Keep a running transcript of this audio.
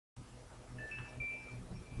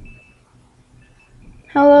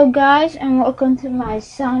Hello guys and welcome to my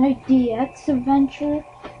Sonic DX Adventure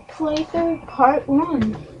playthrough part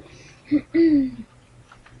 1.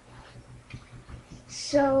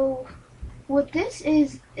 So what this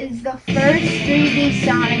is the first 3D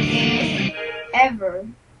Sonic game ever.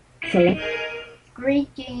 Select.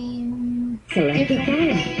 Great game. Select Different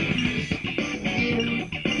the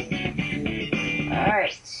things.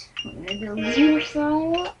 Alright. I'm gonna delete a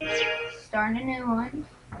file. Start a new one.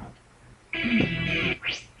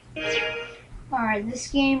 Alright, this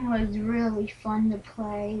game was really fun to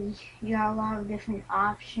play. You got a lot of different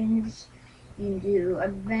options. You can do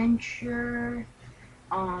adventure,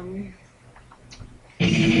 you can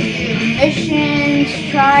do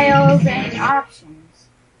missions, trials, and options.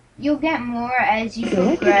 You'll get more as you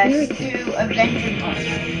progress through adventure mode.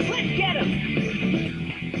 Let's get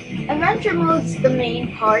him! Adventure mode's the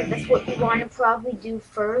main part. That's what you want to probably do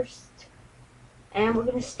first. And we're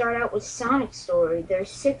going to start out with Sonic's story.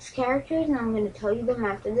 There's 6 characters, and I'm going to tell you them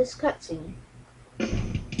after this cutscene.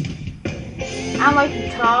 I like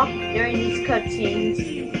to talk during these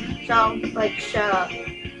cutscenes, so, like, shut up.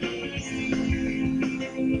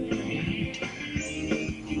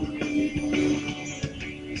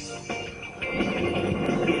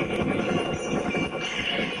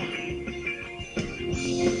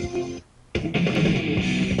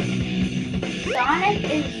 Sonic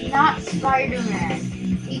is not Spider-Man.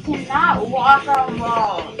 He cannot walk on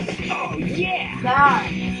walls. Oh yeah! God.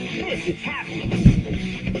 This is happening!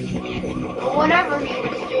 Or whatever he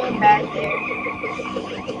was doing back there.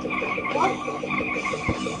 What?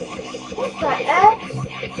 What the F?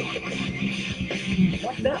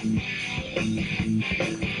 What's up?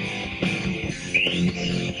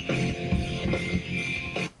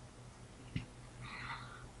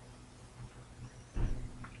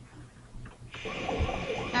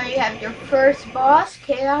 Now you have your first boss,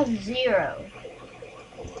 Chaos Zero.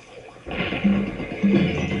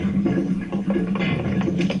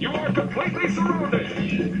 You are completely surrounded!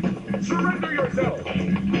 Surrender yourself!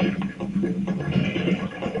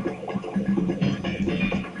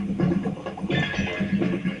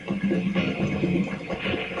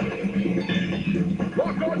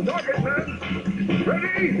 Lock on target, men!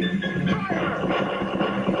 Ready? Fire!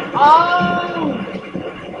 Oh!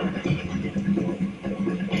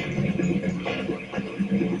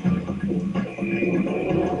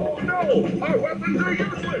 Oh no! Our weapons are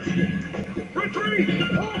useless! Retreat!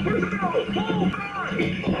 All personnel, fall back!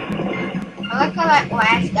 I like how that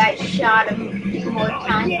last guy shot him a few more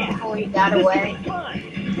times before he got away.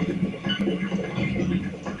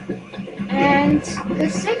 And the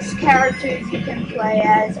 6 characters you can play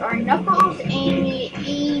as are Knuckles, Amy,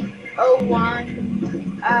 E01,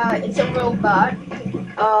 it's a robot,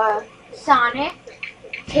 Sonic,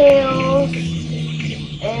 Tails,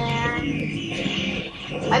 and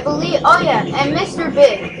I believe, oh yeah, and Mr.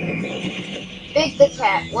 Big. Big the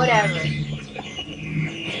cat, whatever.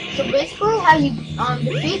 So basically how you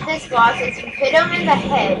defeat this boss is you hit him in the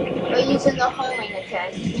head by using the homing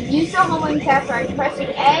attack. You can use the homing attack by pressing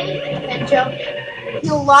A and jump.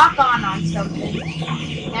 He'll lock on something.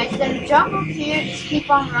 Now he's going to jump up here, just keep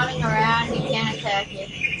on running around, he can't attack you.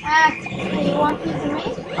 You want to hit me?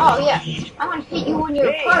 Oh yeah, I want to hit you when you're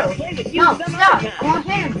a puddle. No, stop, I want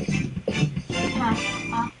to hit him.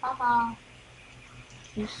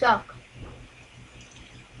 You suck.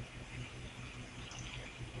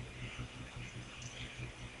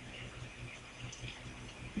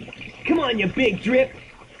 Come on, you big drip!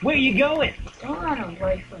 Where you going? Don't run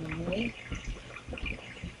away from me.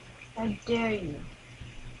 How dare you?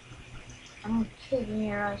 I'm gonna kick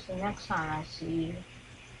your ass the next time I see you.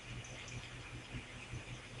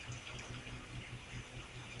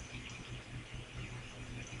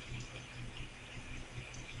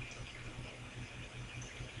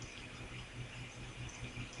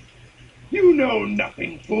 You know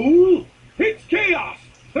nothing, fool! It's Chaos,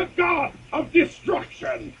 the god of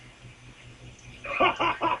destruction!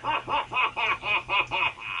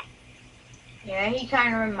 Yeah, he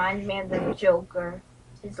kind of reminds me of the Joker.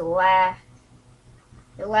 His laugh.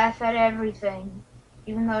 They laugh at everything,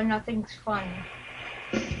 even though nothing's funny.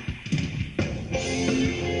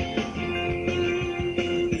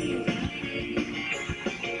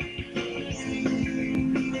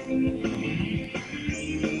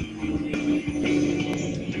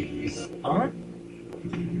 Huh?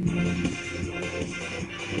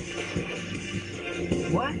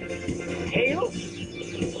 What? Tails?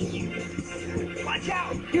 Watch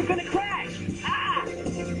out! You're gonna crash! Ah!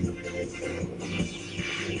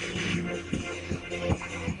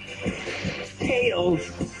 Tails!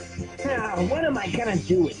 What am I gonna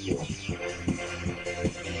do with you?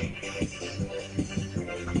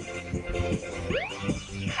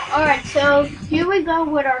 Alright, so here we go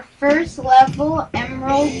with our first level,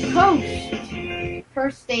 Emerald Coast.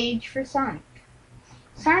 First stage for Sonic.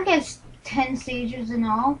 Sonic has 10 stages in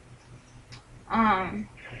all. That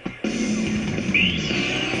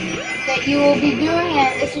you will be doing,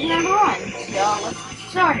 and this is number 1. So let's get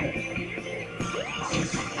started.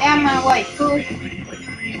 And my wife, ooh.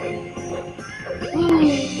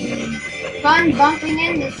 Fun bumping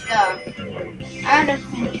into stuff. Out of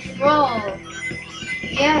control.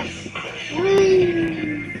 Yes.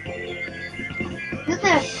 This is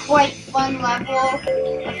a quite fun level.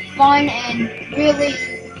 A fun and really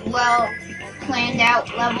well planned out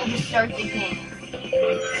level to start the game.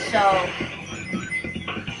 So,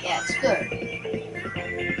 yeah, it's good.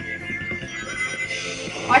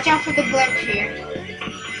 Watch out for the glitch here.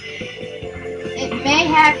 It may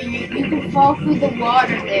happen. You can fall through the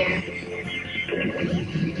water there.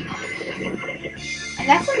 And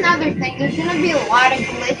that's another thing. There's going to be a lot of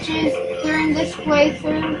glitches during this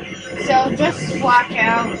playthrough. So just watch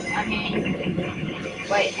out. I mean,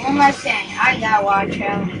 wait, what am I saying? I gotta watch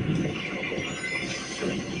out.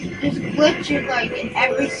 There's glitches like in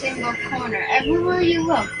every single corner. Everywhere you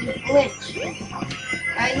look, there's glitch.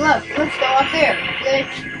 Hey, look, let's go up there.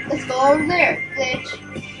 Glitch. Let's go over there. Glitch.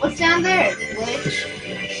 What's down there? Glitch.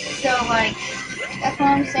 So, like, that's what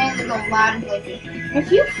I'm saying. There's a lot of glitches. If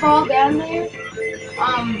you fall down there,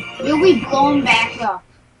 you'll be blown back up.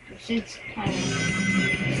 Which is kind of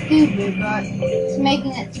stupid, but it's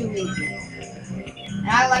making it too easy. And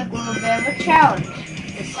I like a little bit of a challenge.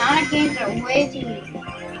 The Sonic games are way too easy.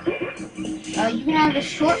 You can have a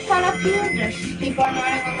shortcut up here. Just keep on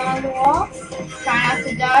running along the wall. Try not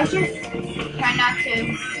to dodge it. Try not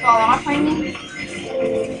to fall off, I mean.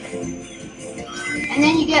 And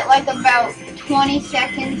then you get like about 20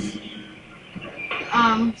 seconds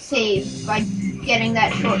saved by getting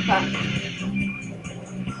that shortcut.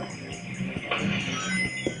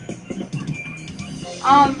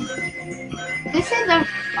 This is a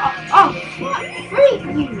freak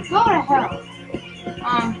you, go to hell.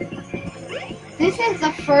 This is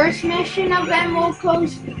the first mission of Emerald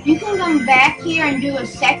Coast. You can come back here and do a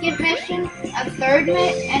second mission, a third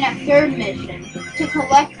mission to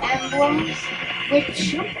collect emblems,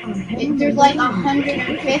 which there's like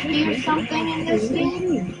 150 or something in this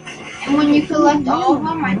game. And when you collect all of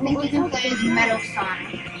them, I think you can play as Metal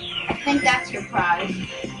Sonic. I think that's your prize.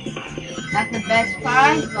 Not the best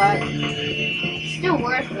prize, but still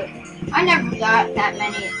worth it. I never got that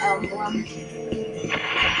many emblems.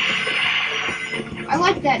 I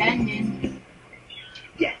like that ending.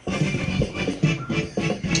 Yes.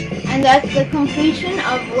 And that's the completion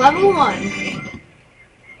of level 1.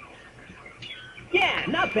 Yeah,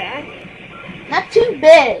 not bad. Not too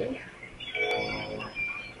big.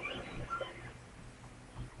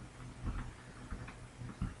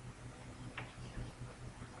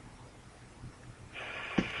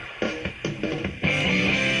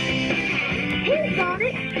 Hey,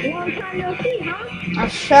 Sonic. Long time no see, huh? Oh,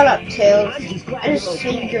 shut up, Tails. I'm just glad I just you're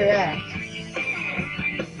okay. saved your ass.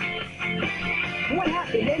 What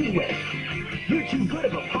happened anyway? You're too good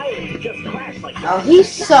of a pilot to just crash like that. Oh, he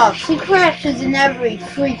sucks. He crashes in every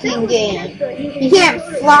freaking game. He can't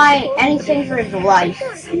fly anything for his life.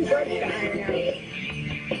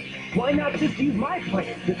 Why not just use my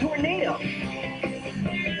plane, the Tornado?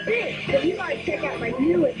 Hey, so you gotta check out my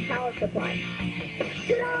newest power supply.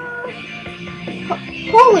 Ta-da!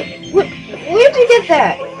 Holy, where'd you get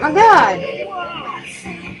that? My God. Wow!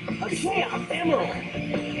 A Chaos Emerald!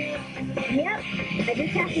 Yep, I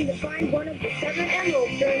just happened to find one of the 7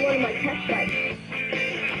 emeralds during one of my test flights.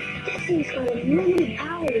 This thing's got a limited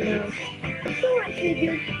power now. So I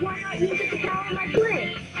figured, why not use it to power my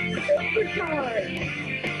plane? Supercharge!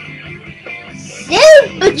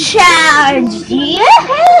 Supercharged!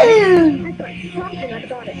 Yahoo! I got something I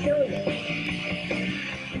gotta show you.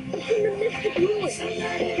 It's in the Mystic Ruins,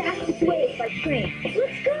 the fastest way by train.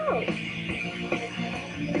 Let's go!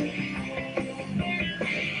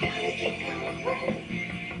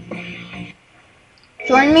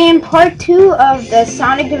 Join me in part 2 of the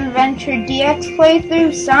Sonic Adventure DX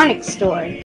playthrough Sonic Story.